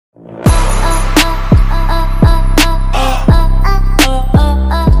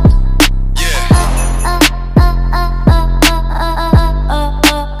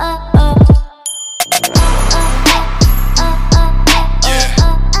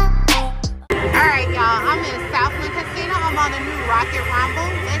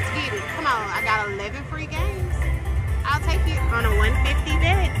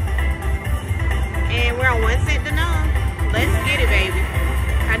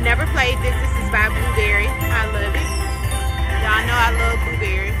never played this. This is by Blueberry. I love it. Y'all know I love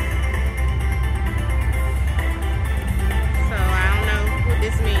Blueberry. So I don't know what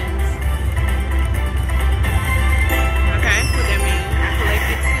this means. Okay, what that means. I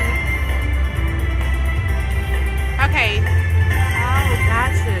collected 2. Okay. Oh,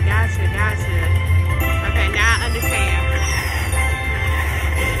 gotcha. Okay, now I understand.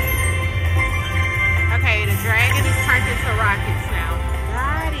 Okay, the dragon is turned into rockets now.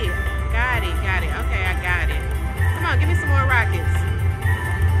 Got it. Okay, I got it. Come on, give me some more rockets.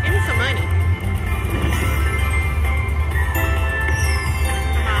 Give me some money.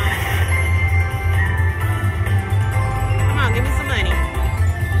 Come on, give me some money.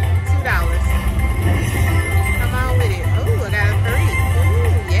 $2. Come on with it. Ooh, I got a 3.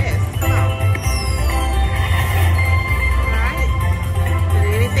 Ooh, yes. Come on. All right.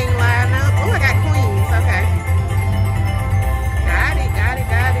 Did anything line up? Ooh, I got queens. Okay. Got it.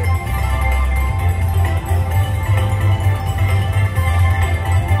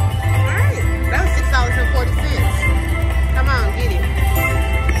 All right. That was $6.40. Come on, get it.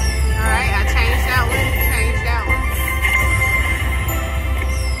 All right, I changed that one.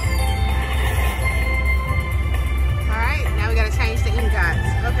 All right, now we gotta change the ingots.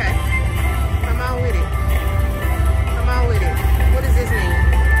 Okay. Come on with it. What does this mean?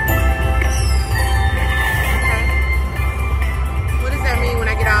 Okay. What does that mean when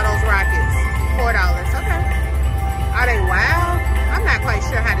I get all those rockets? $4. Okay. Are they wild? I'm not quite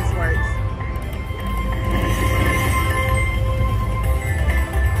sure how this works.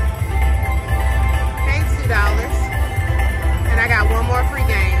 Okay, $2. And I got one more free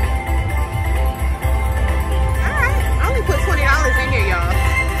game. Alright. I only put $20 in here, y'all.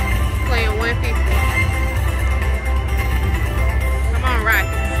 Playing 150. Come on,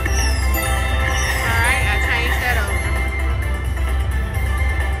 rockets. Alright, I changed that over.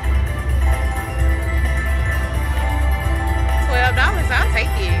 $12, I'll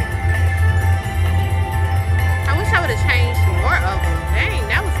take it. I wish I would have changed more of them. Dang,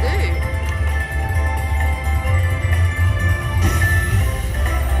 that was good.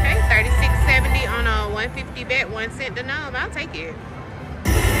 Okay, $36.70 on a 150 bet, 1 cent to numb. I'll take it.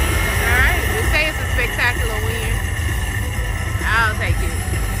 Alright, we say it's a spectacular win. I'll take it.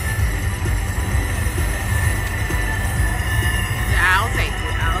 I'll take it.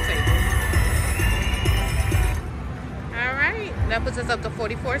 Alright, that puts us up to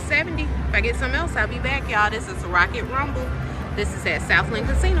 $44.70. If I get something else, I'll be back, y'all. This is Rocket Rumble. This is at Southland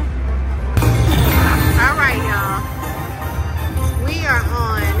Casino. Alright, y'all. We are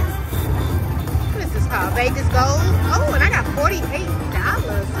on, what is this called? Vegas Gold. Oh, and I got $48.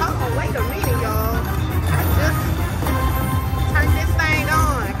 Oh, wait a minute, y'all. I just turned this thing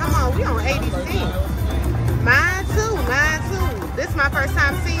on. Come on, we on 80 cents. Mine too. This is my first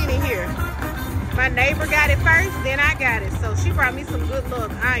time seeing it here. My neighbor got it first, then I got it. So she brought me some good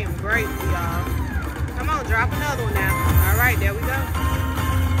luck. I am grateful, y'all. Come on, drop another one now. All right, there we go.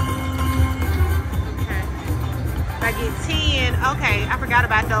 Okay. If I get 10, okay, I forgot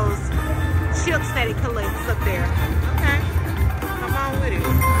about those chips that it collects up there. Okay. Come on with it.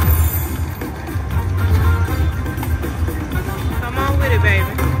 Come on with it,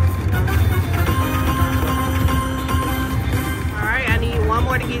 baby. All right, I need one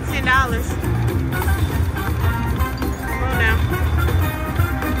more to get $10. Come on now.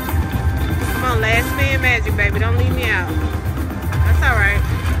 Come on, last spin magic, baby. Don't leave me out. That's all right.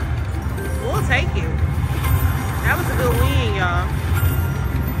 We'll take it. That was a good win, y'all.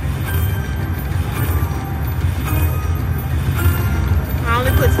 I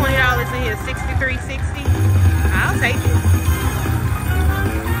only put $20 in here, $63.60. I'll take it.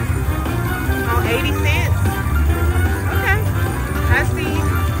 On 80 cents. Okay. I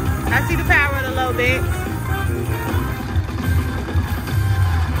see the power of the low bets.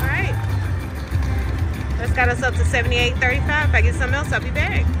 All right. That's got us up to $78.35. If I get something else, I'll be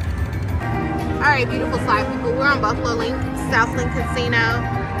back. All right, beautiful fly people. We're on Buffalo Link, Southland Casino.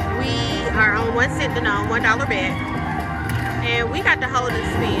 We are on 1 cent to know, $1 bet. And we got to hold and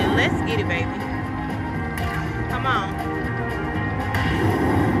spin. Let's get it, baby. Come on.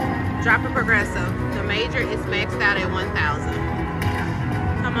 Drop a progressive. The major is maxed out at 1,000.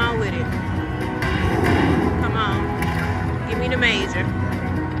 Come on with it. Come on. Give me the major.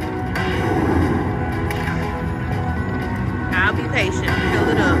 I'll be patient. Fill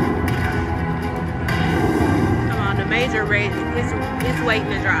it up. Come on. The major rate is waiting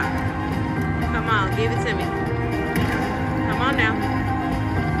to drop. Come on. Give it to me. Come on now.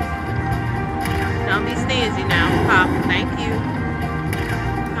 Don't be stingy now, Pop. Thank you.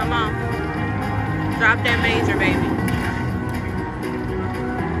 Come on. Drop that major, baby.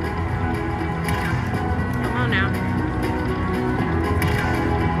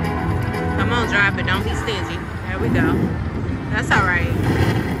 drop it. Don't be stingy. There we go. That's all right.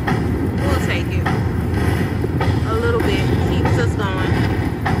 We'll take it. A little bit. Keeps us going.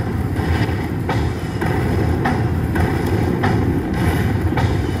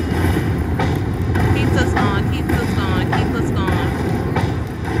 Keeps us going. Keeps us going. Keep us going.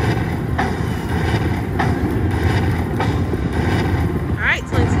 All right,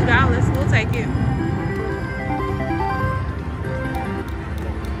 $22. We'll take it.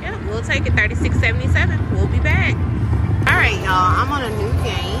 We'll take it. $36.77. We'll be back. All right, y'all. I'm on a new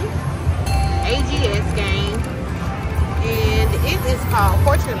game, AGS game, and it is called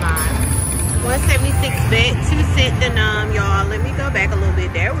Fortune Line. 176 bet, 2-cent denom, y'all. Let me go back a little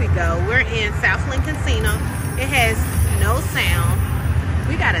bit. There we go. We're in Southland Casino. It has no sound.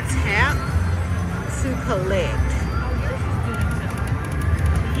 We got a tap to collect.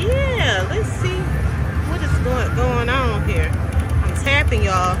 Yeah, let's see what is going on here. I'm tapping,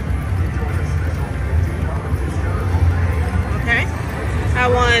 y'all. Okay, I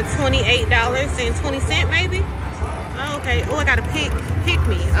won $28.20 maybe. Oh, okay. Oh, I gotta pick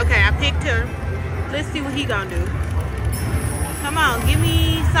me. Okay, I picked her. Let's see what he gonna do. Come on, give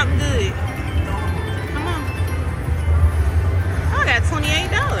me something good. Come on. Oh, I got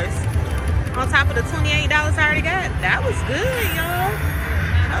 $28 on top of the $28 I already got. That was good, y'all.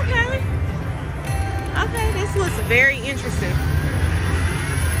 Okay. Okay, this was very interesting.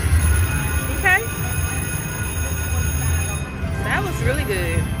 Okay. That was really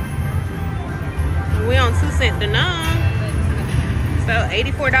good. We on 2-cent denom. So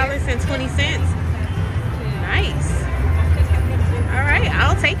 $84.20. Nice. All right,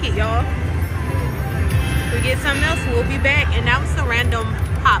 I'll take it, y'all. If we get something else, we'll be back. And that was the random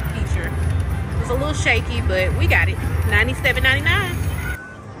pop feature. It was a little shaky, but we got it. $97.99.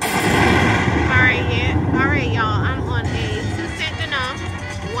 All right, yeah. All right, y'all. I'm on a 2-cent denom,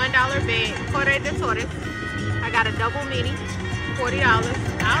 $1 bet, quarter de tortoise. I got a double mini, $40.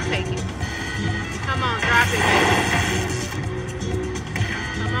 I'll take it. Come on, drop it, baby.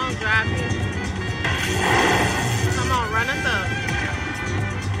 Come on, drop it. Come on, run us up.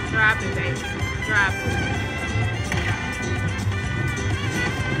 Drop it, baby. Drop it.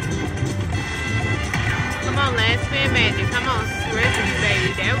 Come on, last spin magic. Come on, rescue,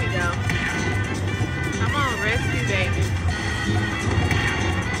 baby. There we go. Come on, rescue, baby.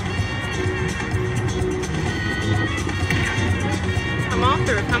 Come on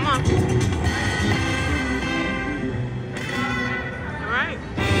through. Come on.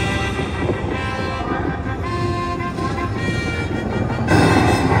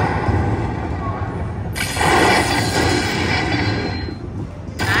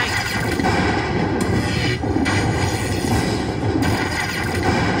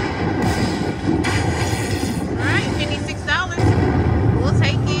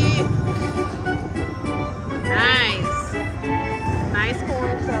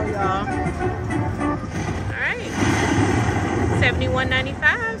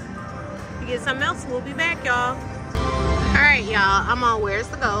 $71.95. To get something else, we'll be back, y'all. Alright, y'all, I'm on Where's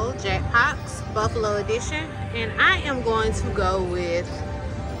the Gold? Jackpots, Buffalo Edition. And I am going to go with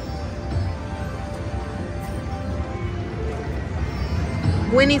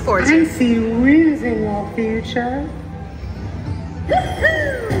Winnie Fortune. I see wins in your future.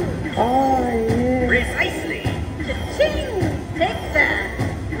 Oh, yeah. Precisely. Cha-ching! Take that.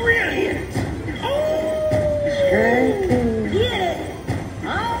 Brilliant. Striking. Get it.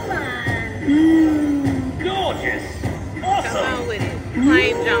 All right. Gorgeous. Come Awesome. on with it.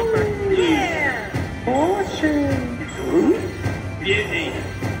 Claim jumper. Yeah. Fortune. Beauty.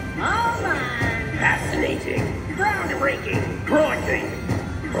 All right. Fascinating. Groundbreaking. Grinding.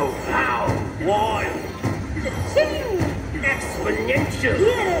 Profound. Wild. Cha-ching! Exponential.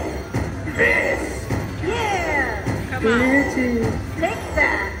 Get it. This. Yeah. Come on. Beauty. Take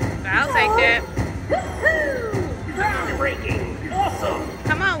that. I'll take that. Woohoo! Groundbreaking. Awesome.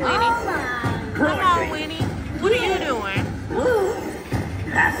 Come on, Winnie. All right. Come on, Winnie. What are you doing? Woo.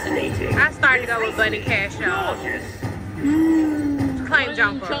 Fascinating. I started to go with Bunny Cash, y'all. Gorgeous. Claim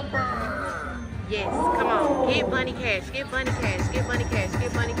jumper. Yes, come on. Get Bunny Cash. Get Bunny Cash. Get Bunny Cash.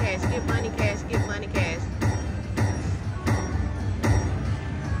 Get Bunny Cash. Get Bunny Cash. Get Bunny Cash.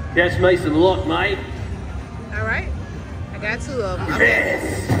 That's me some luck, mate. All right. I got two of them. Okay.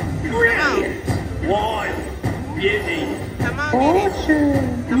 This. Brilliant. Wild. Beauty. Come on, get it.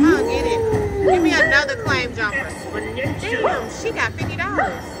 Fortune. Come on, get it. Give me another claim jumper. Exponential. Damn, she got $50.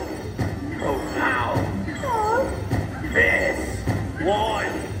 Profound. This.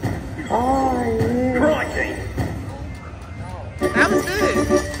 Wild. Oh, yeah. Crikey. That was good.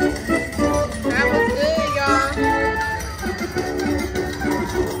 That was good, y'all.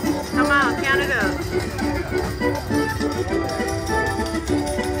 Come on, count it up.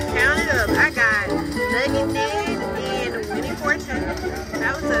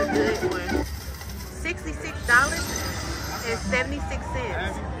 $6.76.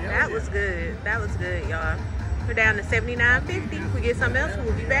 That was good. That was good, y'all. We're down to $79.50. We get something else,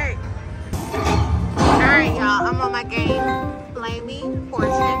 we'll be back. Alright, y'all. I'm on my game. Flaming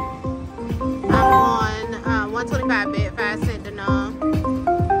Fortune. I'm on 125 bet, 5 cents to none.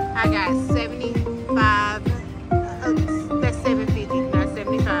 I got 75. That's 750, not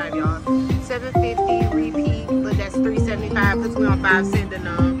 75, y'all. 750 repeat, but that's 375 because we're on 5 cents to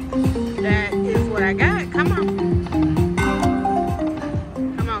none. That is what I got. Come on.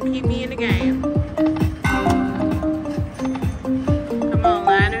 Come on, keep me in the game. Come on,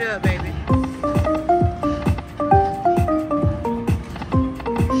 line it up, baby.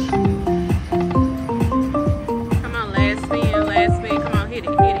 Come on, last spin, last spin. Come on, hit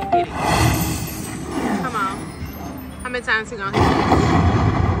it, hit it, hit it. Come on. How many times you gonna hit it?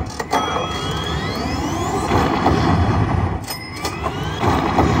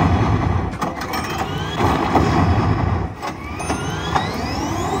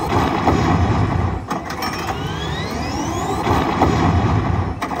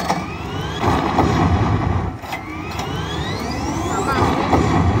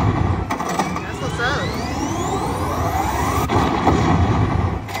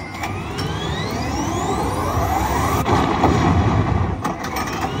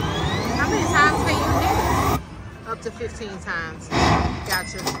 To 15 times.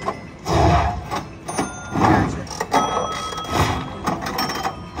 Gotcha. Gotcha.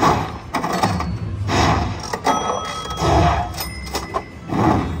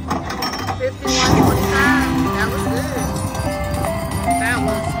 51.25. That was good. That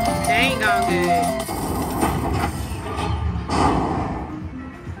was dang on good.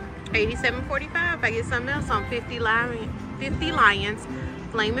 87.45. If I get something else on 50 Lions,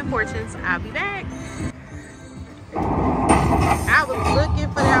 Flaming Fortunes, I'll be back. I was looking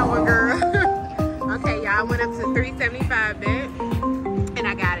for that one, girl. Okay, y'all, I went up to 375 bet, and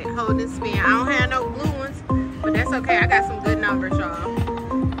I got it. Hold and spin. I don't have no blue ones, but that's okay. I got some good numbers, y'all.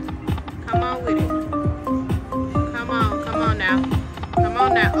 Come on with it. Come on now. Come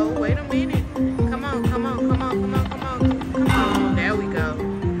on now. Oh, wait a minute. Come on, come on, come on, come on, come on. Come on. There we go.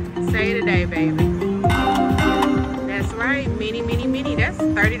 Say today, baby. That's right. Mini, mini, mini. That's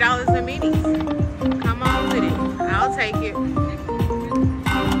 $30 a mini. Come on with it. I'll take it. Come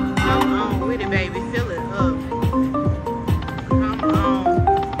on with it, baby. Fill it up. Come on.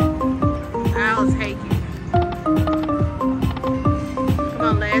 I'll take it. Come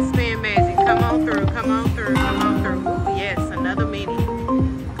on, last spin magic. Come on through. Come on through. Come on through. Ooh, yes, another mini.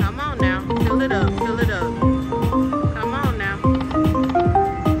 Come on now. Fill it up. Fill it up. Come on now.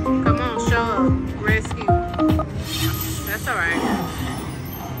 Come on, show up. Rescue. That's all right.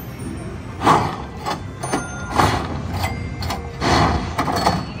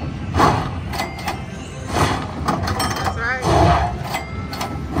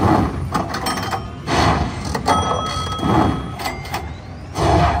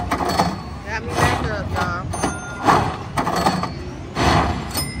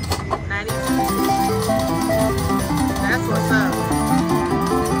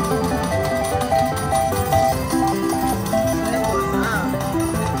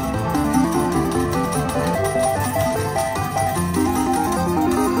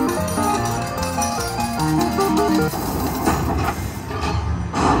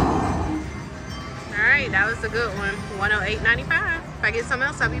 That was a good one. $108.95. If I get something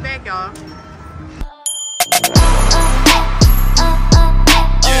else, I'll be back, y'all.